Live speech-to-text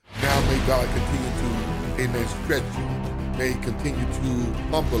May God continue to, amen, stretch you. May He continue to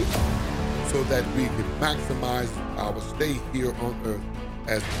humble us so that we can maximize our stay here on earth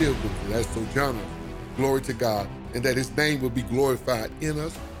as pilgrims and as sojourners. Glory to God. And that His name will be glorified in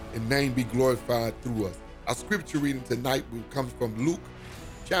us and name be glorified through us. Our scripture reading tonight comes from Luke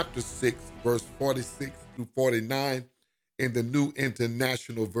chapter 6, verse 46 through 49 in the New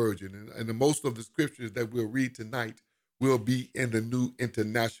International Version. And the most of the scriptures that we'll read tonight will be in the New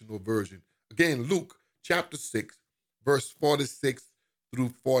International Version. Again, Luke chapter 6, verse 46 through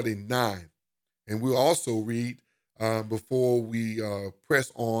 49. And we'll also read, before we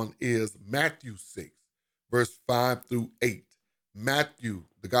press on, is Matthew 6, verse 5 through 8. Matthew,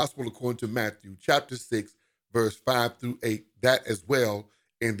 the Gospel according to Matthew, chapter 6, verse 5 through 8. That as well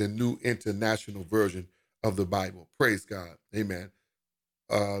in the New International Version of the Bible. Praise God. Amen.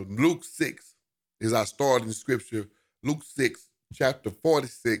 Luke 6 is our starting scripture. Luke 6, chapter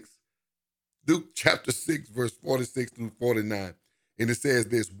 46. Luke chapter 6, verse 46 through 49. And it says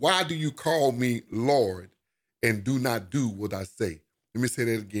this: "Why do you call me Lord and do not do what I say?" Let me say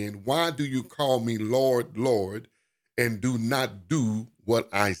that again. "Why do you call me Lord, Lord, and do not do what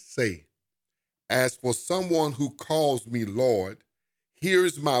I say? As for someone who calls me Lord,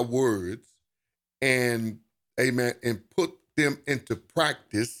 hears my words, and amen, and put them into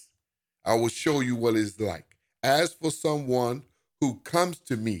practice, I will show you what it's like. As for someone who comes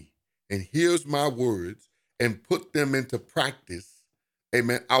to me and hears my words and put them into practice,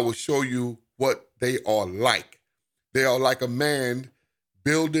 amen, I will show you what they are like. They are like a man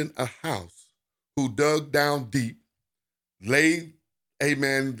building a house who dug down deep, laid,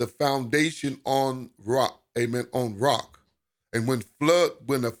 amen, the foundation on rock, amen, on rock. And when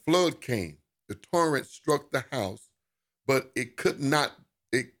a flood came, the torrent struck the house, but it could not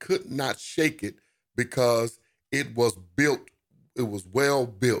shake it because it was well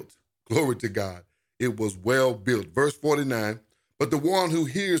built. Glory to God. It was well built. Verse 49, "But the one who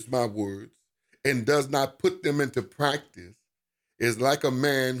hears my words and does not put them into practice is like a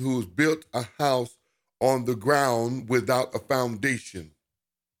man who's built a house on the ground without a foundation."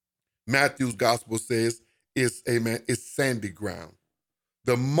 Matthew's gospel says it's sandy ground.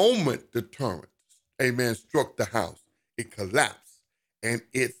 The moment the torrent, amen, struck the house, it collapsed, and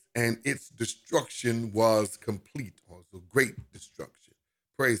its destruction was complete, or it was a great destruction.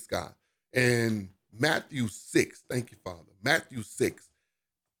 Praise God. And Matthew 6, thank you, Father. Matthew 6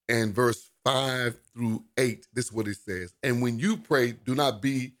 and verse 5 through 8, this is what it says: "And when you pray, do not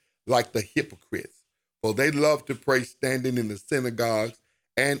be like the hypocrites, for they love to pray standing in the synagogues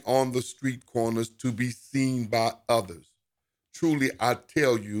and on the street corners to be seen by others. Truly, I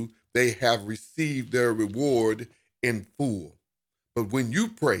tell you, they have received their reward in full. But when you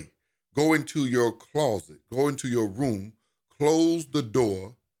pray, go into your closet, go into your room, close the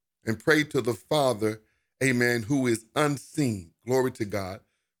door, and pray to the Father, amen, who is unseen." Glory to God.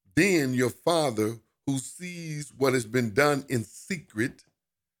 "Then your Father, who sees what has been done in secret,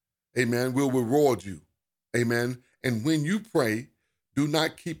 amen, will reward you." Amen. "And when you pray, do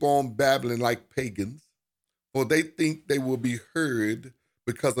not keep on babbling like pagans, for they think they will be heard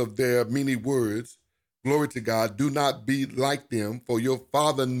because of their many words. Glory to God. Do not be like them, for your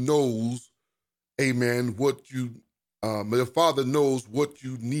Father knows, amen, your Father knows what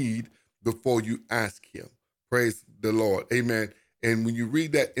you need before you ask Him." Praise the Lord. Amen. And when you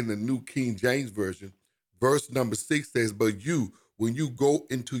read that in the New King James Version, verse number 6 says, "But you, when you go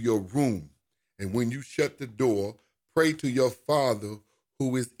into your room, and when you shut the door, pray to your Father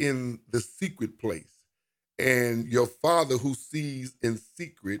who is in the secret place, and your Father who sees in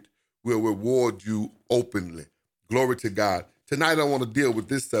secret will reward you openly." Glory to God. Tonight I want to deal with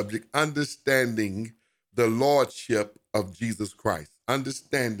this subject: understanding the Lordship of Jesus Christ.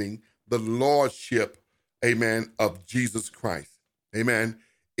 Understanding the Lordship, amen, of Jesus Christ. Amen.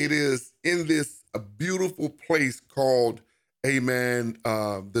 It is in this a beautiful place called, amen,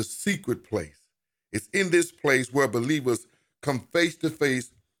 the secret place. It's in this place where believers come face to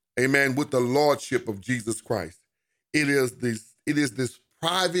face, amen, with the Lordship of Jesus Christ. It is this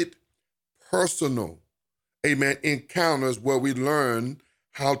private, personal, amen, encounters where we learn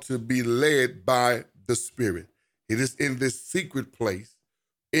how to be led by the Spirit. It is in this secret place,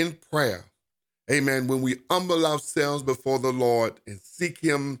 in prayer, amen, when we humble ourselves before the Lord and seek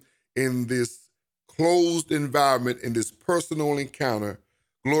Him in this closed environment, in this personal encounter.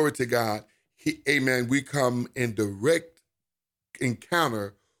 Glory to God. Amen, we come in direct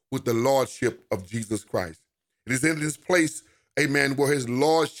encounter with the Lordship of Jesus Christ. It is in this place, amen, where His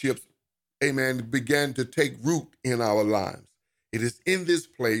Lordship, amen, began to take root in our lives. It is in this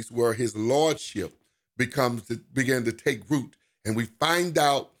place where His Lordship began to take root, and we find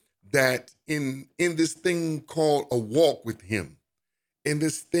out that in this thing called a walk with him, in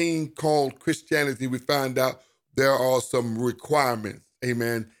this thing called Christianity, we find out there are some requirements,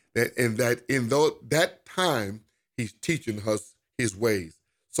 amen, that that time he's teaching us his ways.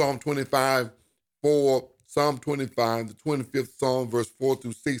 Psalm 25, Psalm 25, the 25th Psalm, verse 4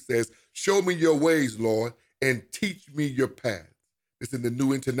 through 6 says, show me your ways, Lord, and teach me your paths. It's in the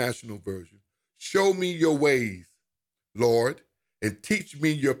New International Version. Show me your ways, Lord, and teach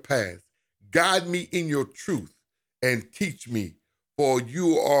me your paths. Guide me in your truth and teach me, for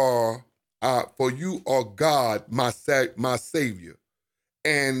you are God, my Savior,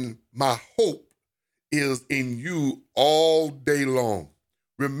 and my hope is in you all day long.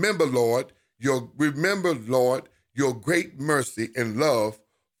 Remember, Lord, your great mercy and love,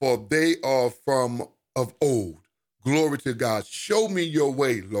 for they are from of old. Glory to God. Show me your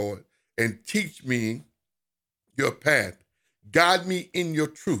way, Lord, and teach me your path. Guide me in your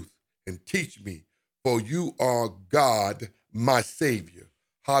truth and teach me, for you are God, my Savior.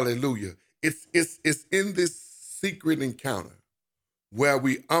 Hallelujah. It's in this secret encounter where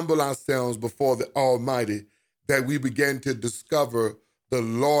we humble ourselves before the Almighty that we begin to discover the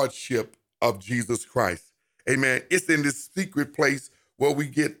Lordship of Jesus Christ. Amen. It's in this secret place where we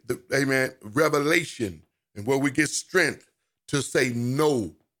get the, amen, revelation and where we get strength to say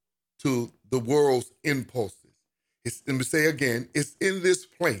no to the world's impulses. Let me say again, it's in this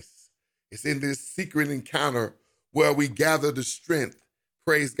place, it's in this secret encounter where we gather the strength,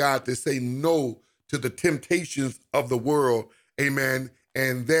 praise God, to say no to the temptations of the world, amen,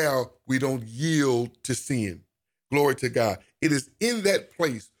 and there we don't yield to sin. Glory to God. It is in that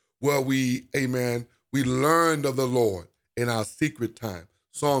place where we, amen, we learned of the Lord in our secret time.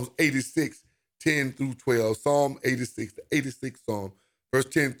 Psalms 86, 10 through 12, Psalm 86, the 86th Psalm, verse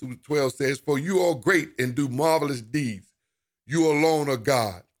 10 through 12 says, for you are great and do marvelous deeds. You alone are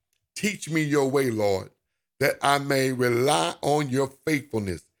God. Teach me your way, Lord, that I may rely on your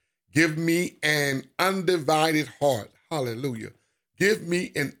faithfulness. Give me an undivided heart. Hallelujah. Give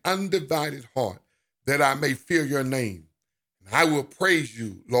me an undivided heart that I may fear your name. And I will praise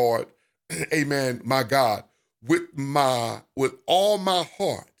you, Lord, amen, my God, with all my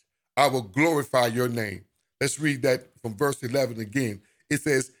heart. I will glorify your name. Let's read that from verse 11 again. It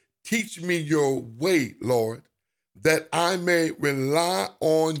says, teach me your way, Lord, that I may rely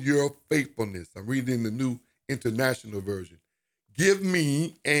on your faithfulness. I'm reading the New International Version. Give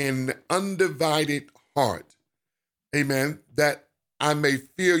me an undivided heart, amen, that I may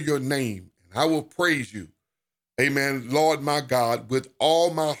fear your name, and I will praise you, amen, Lord my God, with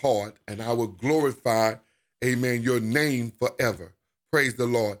all my heart, and I will glorify, amen, your name forever. Praise the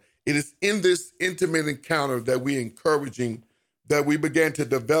Lord. It is in this intimate encounter that we're encouraging, that we began to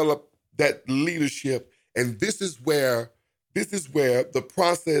develop that leadership, and this is where the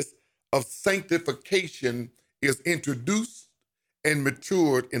process of sanctification is introduced and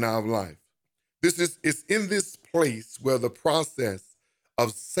matured in our life. It's in this place where the process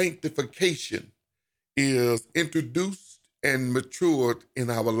of sanctification is introduced and matured in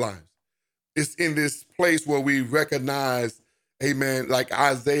our lives. It's in this place where we recognize, amen, like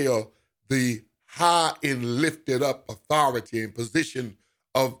Isaiah, the high and lifted up authority and position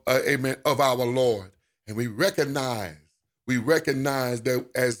of, amen, of our Lord. And we recognize that,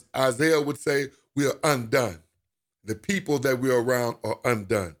 as Isaiah would say, we are undone. The people that we're around are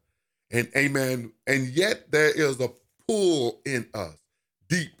undone. And amen. And yet there is a pull in us,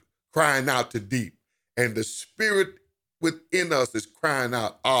 deep, crying out to deep. And the spirit within us is crying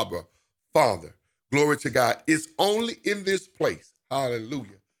out, Abba, Father. Glory to God. It's only in this place.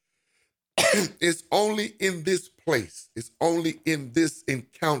 Hallelujah. It's only in this place. It's only in this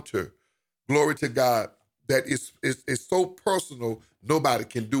encounter. Glory to God. That it's so personal, nobody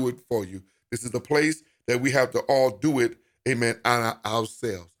can do it for you. This is the place that we have to all do it, amen, on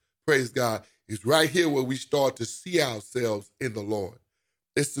ourselves. Praise God. It's right here where we start to see ourselves in the Lord.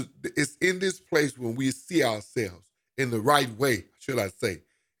 It's in this place when we see ourselves in the right way, should I say,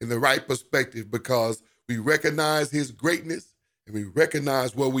 in the right perspective, because we recognize his greatness and we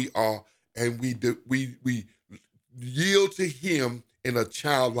recognize where we are, and we yield to him in a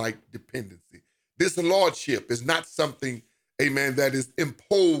childlike dependency. This lordship is not something, amen, that is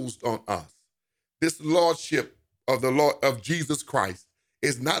imposed on us. This lordship of the Lord of Jesus Christ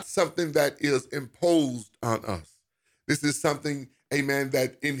is not something that is imposed on us. This is something, amen,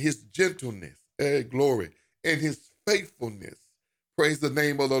 that in his gentleness, glory, in his faithfulness, praise the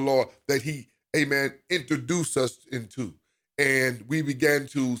name of the Lord, that he, amen, introduced us into. And we began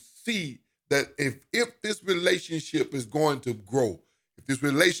to see that if this relationship is going to grow, if this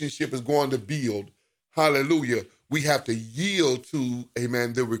relationship is going to build, hallelujah, we have to yield to,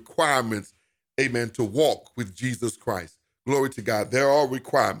 amen, the requirements, amen, to walk with Jesus Christ. Glory to God. There are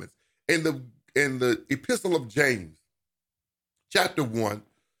requirements. In the Epistle of James, chapter 1,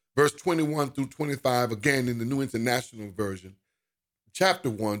 verse 21 through 25, again in the New International Version, chapter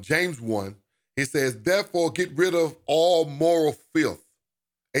 1, James 1, it says, therefore get rid of all moral filth,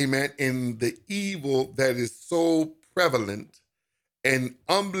 amen, in the evil that is so prevalent, and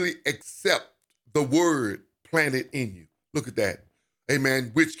humbly accept the word planted in you. Look at that.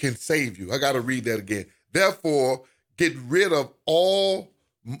 Amen. Which can save you. I got to read that again. Therefore, get rid of all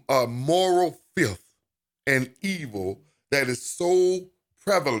moral filth and evil that is so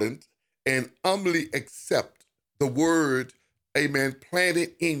prevalent, and humbly accept the word, amen,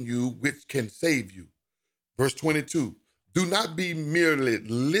 planted in you, which can save you. Verse 22, do not be merely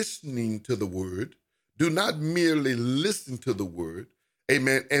listening to the word. Do not merely listen to the word,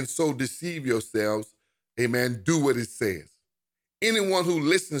 amen, and so deceive yourselves, amen, do what it says. Anyone who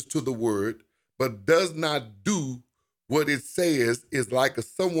listens to the word but does not do what it says is like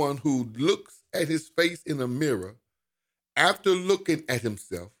someone who looks at his face in a mirror, after looking at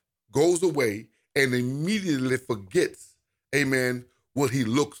himself, goes away and immediately forgets, amen, what he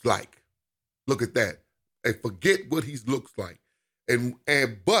looks like. Look at that. And forget what he looks like.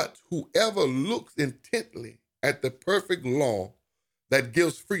 But whoever looks intently at the perfect law that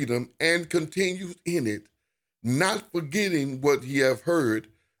gives freedom and continues in it, not forgetting what he have heard,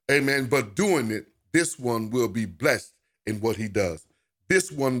 amen, but doing it, this one will be blessed in what he does.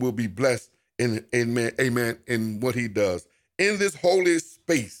 This one will be blessed in, amen, in what he does. In this holy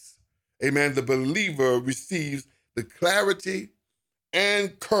space, amen, the believer receives the clarity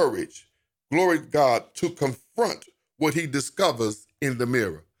and courage, glory to God, to confront what he discovers in the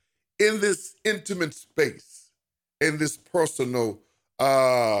mirror. In this intimate space, in this personal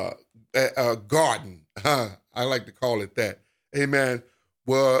garden, I like to call it that, amen,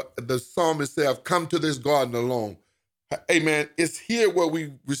 where the psalmist said, I've come to this garden alone. Amen. It's here where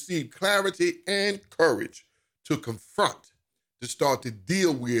we receive clarity and courage to confront, to start to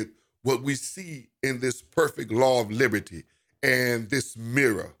deal with what we see in this perfect law of liberty and this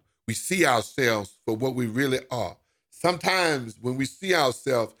mirror. We see ourselves for what we really are. Sometimes when we see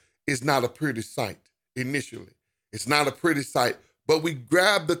ourselves, it's not a pretty sight initially. It's not a pretty sight, but we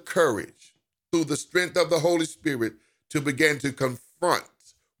grab the courage through the strength of the Holy Spirit to begin to confront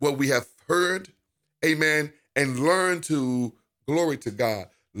what we have heard, amen, and learn to, glory to God,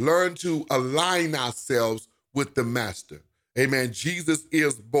 learn to align ourselves with the Master. Amen. Jesus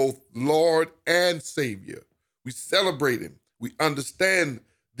is both Lord and Savior. We celebrate him. We understand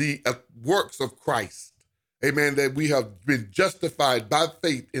the works of Christ. Amen. That we have been justified by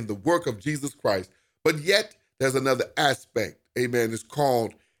faith in the work of Jesus Christ. But yet there's another aspect. Amen. It's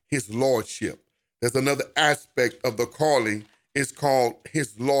called his Lordship. There's another aspect of the calling. It's called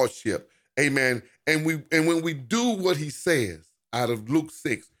his Lordship. Amen. And when we do what he says out of Luke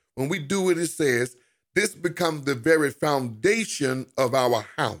 6, when we do what it says, this becomes the very foundation of our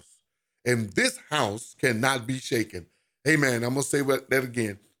house. And this house cannot be shaken. Amen. I'm going to say that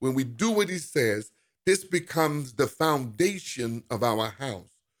again. When we do what he says, this becomes the foundation of our house.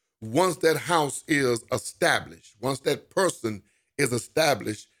 Once that house is established, once that person is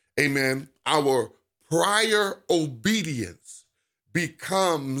established, amen, our prior obedience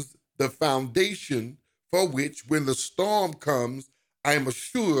becomes the foundation for which when the storm comes, I am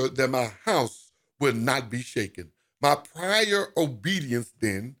assured that my house will not be shaken. My prior obedience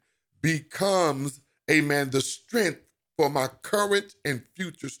then becomes, amen, the strength for my current and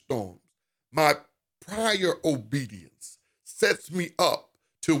future storms. My prior obedience sets me up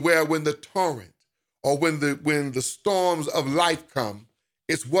to where when the torrent or when the storms of life come,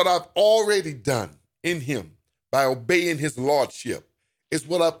 it's what I've already done in him by obeying his Lordship. It's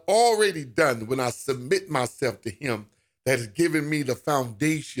what I've already done when I submit myself to him that has given me the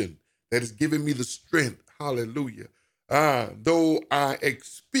foundation, that has given me the strength. Hallelujah. Though I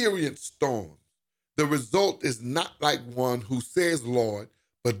experience storms, the result is not like one who says Lord,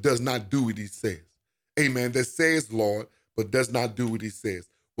 but does not do what he says. Amen. That says Lord, but does not do what he says.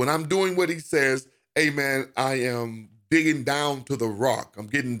 When I'm doing what he says, amen, I am digging down to the rock. I'm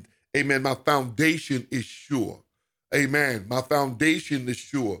getting, amen, my foundation is sure. Amen. My foundation is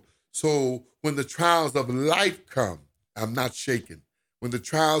sure. So when the trials of life come, I'm not shaken. When the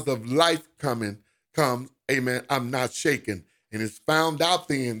trials of life come, amen, I'm not shaken. And it's found out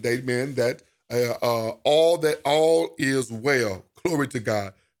then, amen, that all is well. Glory to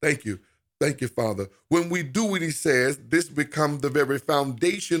God. Thank you. Thank you, Father. When we do what he says, this becomes the very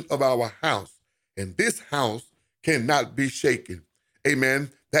foundation of our house. And this house cannot be shaken.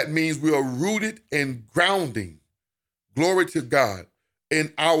 Amen. That means we are rooted and grounding. Glory to God.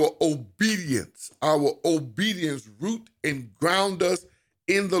 And our obedience root and ground us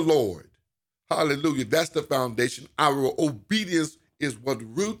in the Lord. Hallelujah. That's the foundation. Our obedience is what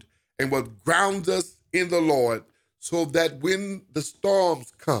root and what grounds us in the Lord, so that when the storm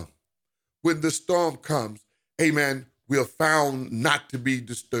comes, amen, we are found not to be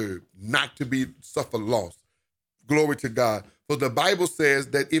disturbed, not to be suffer loss. Glory to God. For the Bible says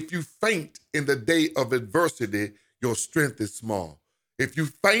that if you faint in the day of adversity, your strength is small. If you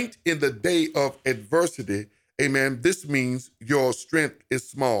faint in the day of adversity, amen, this means your strength is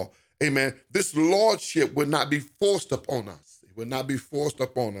small. Amen. This lordship will not be forced upon us. It will not be forced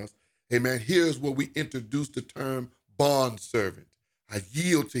upon us. Amen. Here's where we introduce the term bond servant. I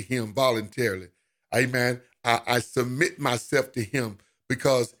yield to him voluntarily. Amen. I submit myself to him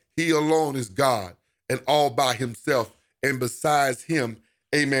because he alone is God and all by himself. And besides him,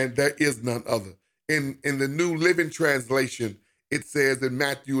 amen, there is none other. In the New Living Translation, it says in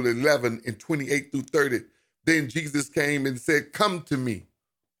Matthew 11 and 28 through 30, then Jesus came and said, come to me,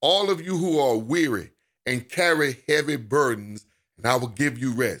 all of you who are weary and carry heavy burdens, and I will give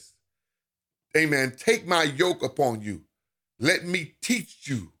you rest. Amen. Take my yoke upon you. Let me teach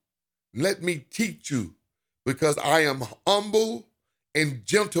you. Let me teach you, because I am humble and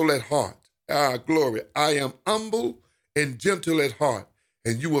gentle at heart. Glory. I am humble and gentle at heart,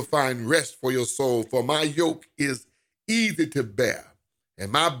 and you will find rest for your soul. For my yoke is easy to bear,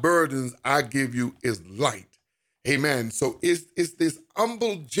 and my burdens I give you is light. Amen. So it's this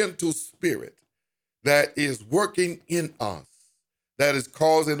humble, gentle spirit that is working in us, that is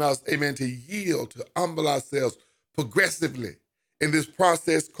causing us, amen, to yield, to humble ourselves progressively in this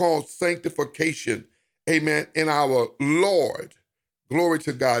process called sanctification, amen, in our Lord. Glory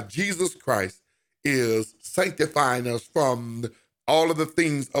to God. Jesus Christ is sanctifying us from all of the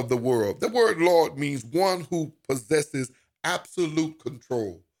things of the world. The word Lord means one who possesses absolute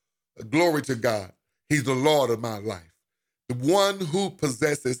control. Glory to God. He's the Lord of my life. The one who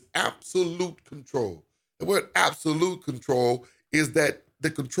possesses absolute control. The word absolute control is that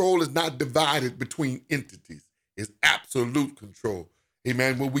the control is not divided between entities. It's absolute control.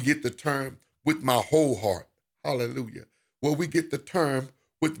 Amen. When we get the term with my whole heart. Hallelujah. When we get the term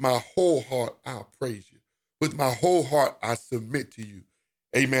with my whole heart, I'll praise you. With my whole heart, I submit to you.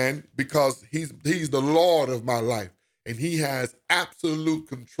 Amen. Because he's the Lord of my life, and he has absolute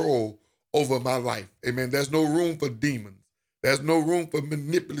control over my life. Amen. There's no room for demons. There's no room for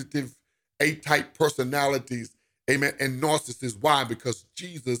manipulative A-type personalities. Amen. And narcissists. Why? Because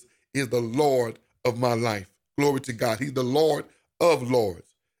Jesus is the Lord of my life. Glory to God. He's the Lord of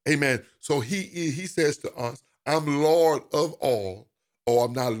lords. Amen. So he says to us, I'm Lord of all, or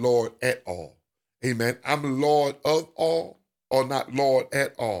I'm not Lord at all. Amen. I'm Lord of all, or not Lord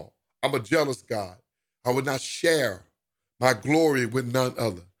at all. I'm a jealous God. I would not share my glory with none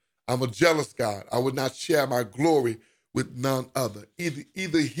other. I'm a jealous God. I would not share my glory with none other.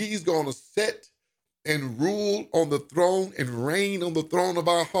 Either he's going to sit and rule on the throne and reign on the throne of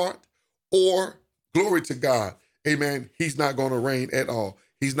our heart, or, glory to God, amen, he's not going to reign at all.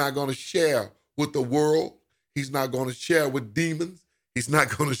 He's not going to share with the world. He's not going to share with demons. He's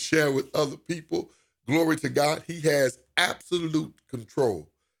not going to share with other people. Glory to God. He has absolute control.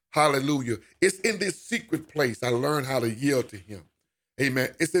 Hallelujah. It's in this secret place I learned how to yield to him. Amen.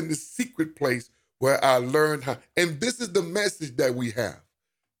 It's in this secret place where I learned how, and this is the message that we have.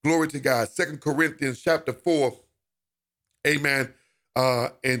 Glory to God. 2 Corinthians chapter 4, amen,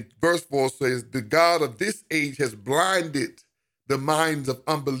 and verse 4 says, the God of this age has blinded the minds of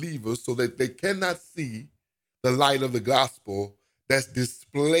unbelievers so that they cannot see the light of the gospel that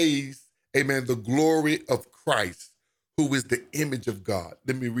displays, amen, the glory of Christ, who is the image of God.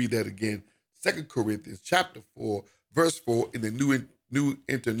 Let me read that again. 2 Corinthians chapter 4, verse 4 in the New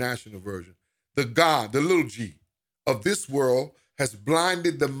International Version. The God, the little g, of this world has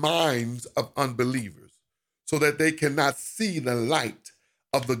blinded the minds of unbelievers so that they cannot see the light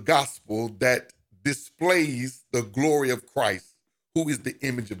of the gospel that displays the glory of Christ, who is the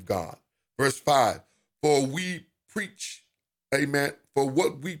image of God. Verse 5, for we preach, amen, for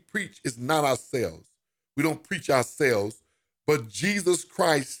what we preach is not ourselves. We don't preach ourselves, but Jesus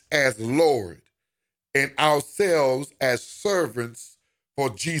Christ as Lord, and ourselves as servants for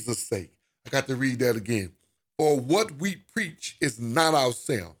Jesus' sake. I got to read that again. For what we preach is not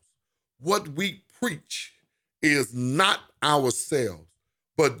ourselves. What we preach is not ourselves,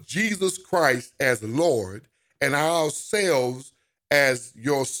 but Jesus Christ as Lord, and ourselves as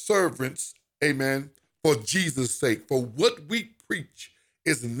your servants, amen, for Jesus' sake. For what we preach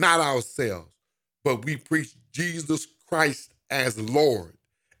is not ourselves, but we preach Jesus Christ as Lord,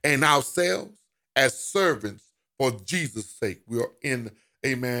 and ourselves as servants for Jesus' sake. We are in,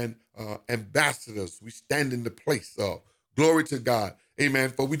 amen, ambassadors. We stand in the place of. Glory to God.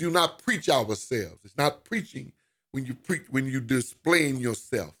 Amen. For we do not preach ourselves. It's not preaching when you preach, when you displaying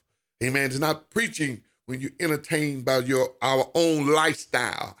yourself. Amen. It's not preaching when you're entertained by our own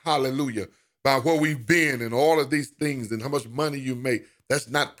lifestyle. Hallelujah. By where we've been and all of these things and how much money you make. That's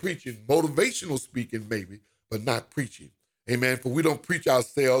not preaching. Motivational speaking, maybe, but not preaching. Amen. For we don't preach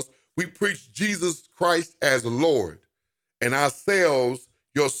ourselves. We preach Jesus Christ as Lord and ourselves,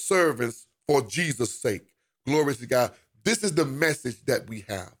 your servants, for Jesus' sake. Glory to God. This is the message that we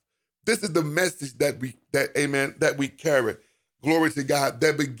have. This is the message that we carry. Glory to God.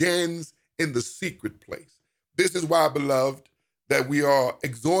 That begins in the secret place. This is why, beloved, that we are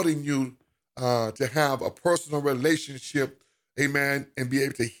exhorting you to have a personal relationship, amen, and be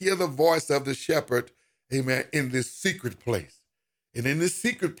able to hear the voice of the shepherd, amen, in this secret place. And in this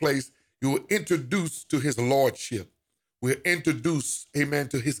secret place, you will introduce to his lordship. We're introduced, amen,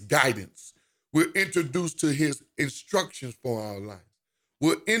 to his guidance. We're introduced to his instructions for our lives.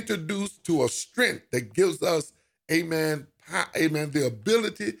 We're introduced to a strength that gives us, amen, the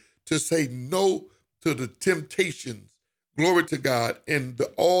ability to say no to the temptations. Glory to God. And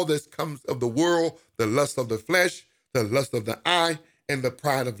all that comes of the world, the lust of the flesh, the lust of the eye, and the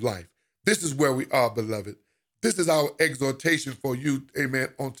pride of life. This is where we are, beloved. This is our exhortation for you, amen,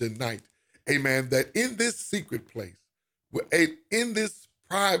 on tonight. Amen, that in this secret place, in this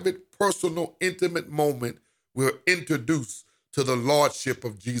private, personal, intimate moment, we're introduced to the Lordship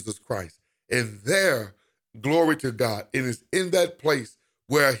of Jesus Christ. And there, glory to God, it is in that place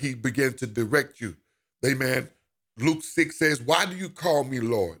where he began to direct you. Amen. Luke 6 says, why do you call me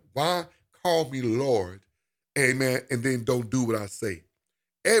Lord? Why call me Lord? Amen. And then don't do what I say.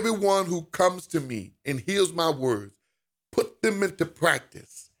 Everyone who comes to me and hears my words, put them into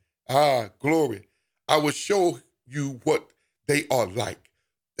practice. Glory. I will show you what they are like.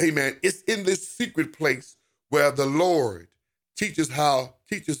 Amen. It's in this secret place where the Lord teaches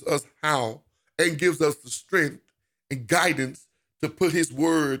us how, and gives us the strength and guidance to put his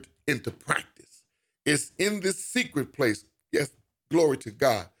word into practice. It's in this secret place, yes, glory to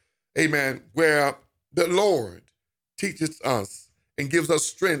God, amen, where the Lord teaches us and gives us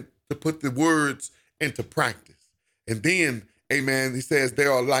strength to put the words into practice. And then, amen, he says they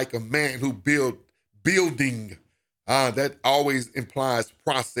are like a man who building. That always implies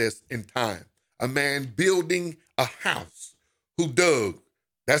process and time. A man building a house who dug,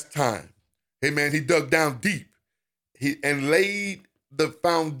 that's time. Amen, he dug down deep and laid the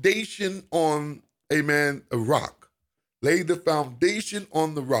foundation on, amen, a rock. Laid the foundation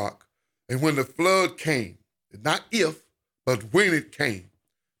on the rock. And when the flood came, not if, but when it came,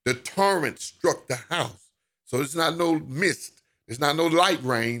 the torrent struck the house. So it's not no mist. It's not no light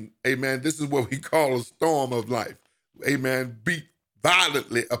rain. Amen. This is what we call a storm of life. Amen. Beat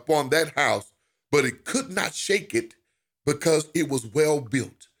violently upon that house, but it could not shake it because it was well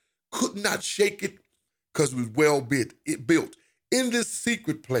built. Could not shake it because it was well built. It built in this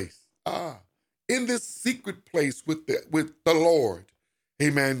secret place. In this secret place with the Lord.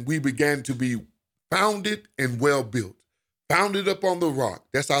 Amen. We began to be founded and well built. Founded upon the rock.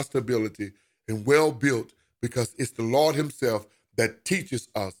 That's our stability. And well built because it's the Lord himself that teaches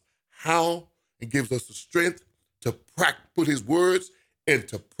us how and gives us the strength to put his words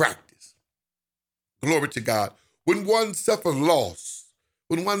into practice. Glory to God. When one suffers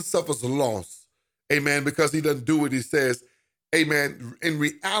a loss, amen, because he doesn't do what he says, amen, in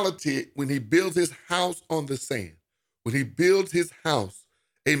reality, when he builds his house on the sand, when he builds his house,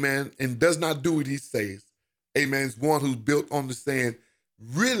 amen, and does not do what he says, amen, is one who's built on the sand,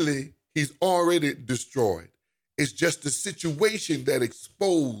 really, he's already destroyed. It's just the situation that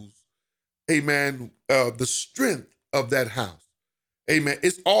exposed, amen, the strength of that house. Amen.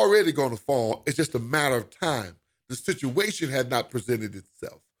 It's already going to fall. It's just a matter of time. The situation had not presented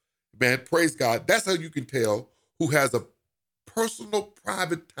itself. Man, praise God. That's how you can tell who has a personal,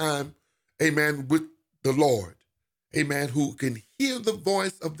 private time, amen, with the Lord. Amen, who can hear the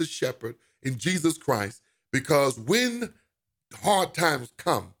voice of the shepherd in Jesus Christ, because when hard times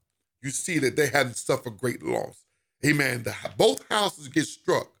come, you see that they hadn't suffered great loss. Amen. Both houses get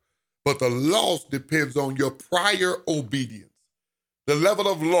struck, but the loss depends on your prior obedience. The level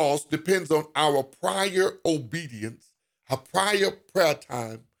of loss depends on our prior obedience, our prior prayer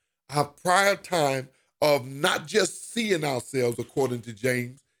time, our prior time of not just seeing ourselves, according to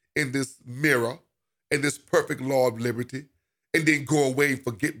James, in this mirror, in this perfect law of liberty, and then go away and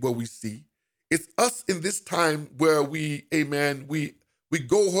forget what we see. It's us in this time where we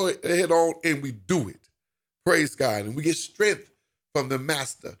go ahead on and we do it. Praise God. And we get strength from the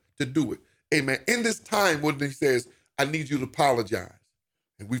master to do it. Amen. In this time when he says, I need you to apologize,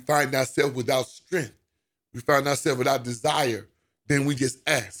 and we find ourselves without strength, we find ourselves without desire, then we just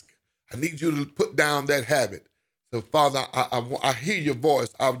ask. I need you to put down that habit. So, Father, I hear your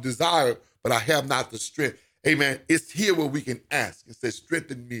voice. I desire, but I have not the strength. Amen. It's here where we can ask. It says,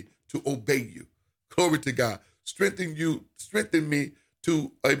 strengthen me to obey you. Glory to God. Strengthen me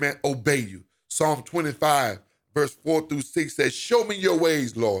to, amen, obey you. Psalm 25, verse 4-6 says, show me your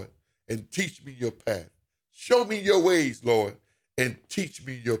ways, Lord, and teach me your path. Show me your ways, Lord, and teach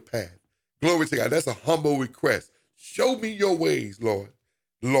me your path. Glory to God. That's a humble request. Show me your ways,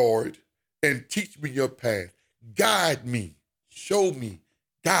 Lord, and teach me your path. Guide me, show me,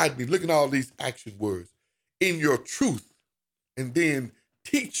 guide me. Look at all these action words. In your truth, and then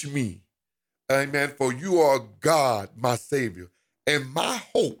teach me. Amen. For you are God, my Savior, and my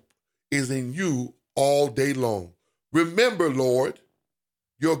hope is in you all day long. Remember, Lord,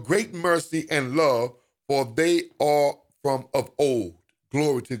 your great mercy and love, for they are from of old.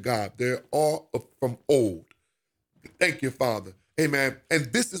 Glory to God. They are from old. Thank you, Father. Amen.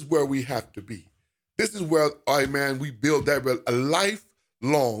 And this is where we have to be. This is where, amen, we build that a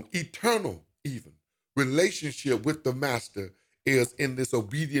lifelong, eternal even, relationship with the Master is in this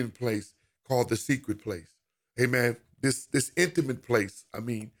obedient place called the secret place. Amen. This intimate place,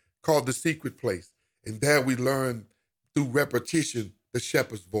 called the secret place. And there we learn through repetition the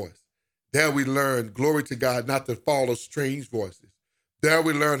shepherd's voice. There we learn, glory to God, not to follow strange voices. There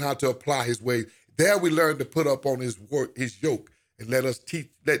we learn how to apply his ways. There we learn to put up on his yoke and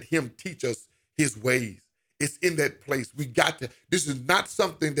let him teach us his ways. It's in that place. This is not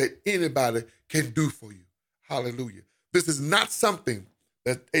something that anybody can do for you. Hallelujah. This is not something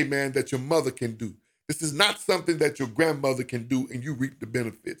that, amen, that your mother can do. This is not something that your grandmother can do and you reap the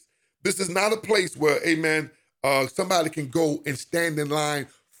benefits. This is not a place where, amen, somebody can go and stand in line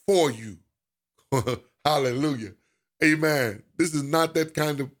for you. Hallelujah. Amen. This is not that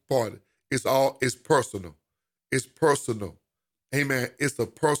kind of party. It's personal. It's personal. Amen. It's a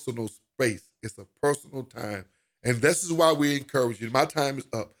personal space. It's a personal time. And this is why we encourage you. My time is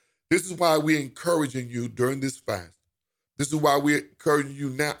up. This is why we're encouraging you during this fast. This is why we're encouraging you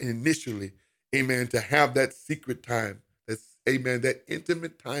now initially, amen, to have that secret time. That's, amen, that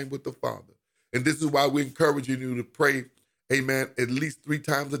intimate time with the Father. And this is why we're encouraging you to pray, amen, at least 3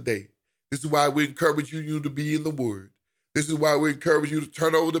 times a day. This is why we're encouraging you to be in the Word. This is why we encourage you to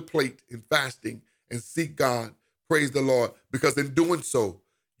turn over the plate in fasting and seek God. Praise the Lord. Because in doing so,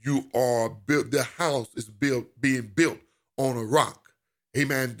 you are built, the house is being built on a rock.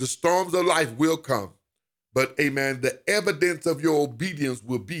 Amen. The storms of life will come. But amen, the evidence of your obedience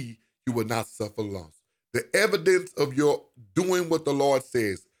will be you will not suffer loss. The evidence of your doing what the Lord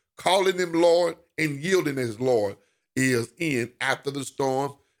says, calling him Lord and yielding as Lord, is in after the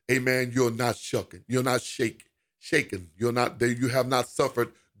storm. Amen. You're not shaken. You're not shaken. You have not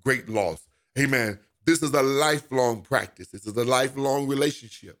suffered great loss. Amen. This is a lifelong practice. This is a lifelong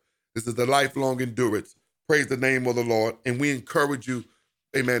relationship. This is a lifelong endurance. Praise the name of the Lord. And we encourage you,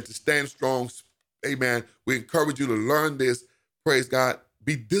 amen, to stand strong. Amen. We encourage you to learn this. Praise God.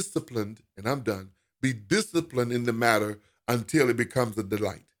 Be disciplined, and I'm done. Be disciplined in the matter until it becomes a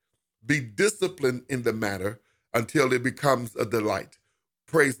delight. Be disciplined in the matter until it becomes a delight.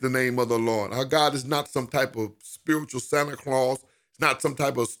 Praise the name of the Lord. Our God is not some type of spiritual Santa Claus. It's not some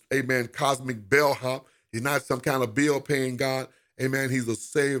type of, amen, cosmic bellhop. He's not some kind of bill-paying God. Amen. He's a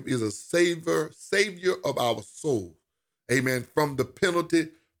savior of our soul. Amen. From the penalty,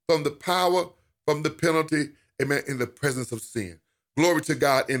 from the power, from the penalty, amen, in the presence of sin. Glory to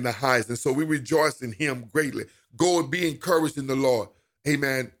God in the highest. And so we rejoice in him greatly. Go and be encouraged in the Lord.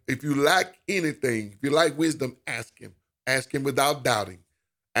 Amen. If you lack anything, if you lack wisdom, ask him. Ask him without doubting.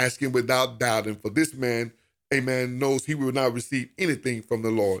 Ask him without doubting. For this man, amen, knows he will not receive anything from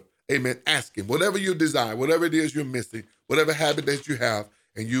the Lord. Amen. Ask him. Whatever you desire, whatever it is you're missing, whatever habit that you have,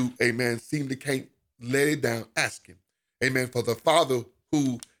 and you, amen, seem to can't let it down, ask him. Amen. For the Father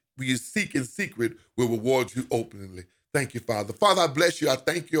who you seek in secret will reward you openly. Thank you, Father. Father, I bless you. I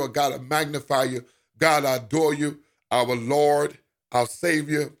thank you, oh God. I magnify you. God, I adore you. Our Lord, our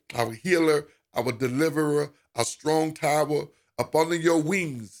Savior, our healer, our deliverer, our strong tower. Up under your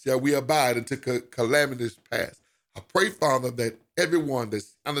wings shall we abide until calamities pass. I pray, Father, that everyone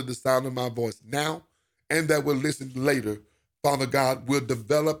that's under the sound of my voice now and that will listen later, Father God, will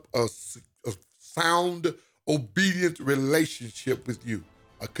develop a sound, obedient relationship with you,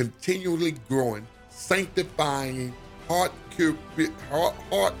 a continually growing, sanctifying,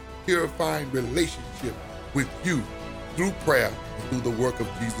 heart-purifying relationship with you through prayer and through the work of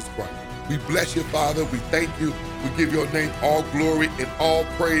Jesus Christ. We bless you, Father. We thank you. We give your name all glory and all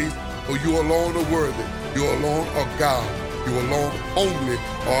praise. For you alone are worthy. You alone are God. You alone only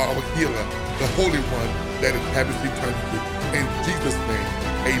are our healer, the Holy One that inhabits eternity. In Jesus' name,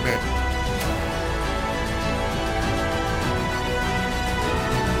 amen.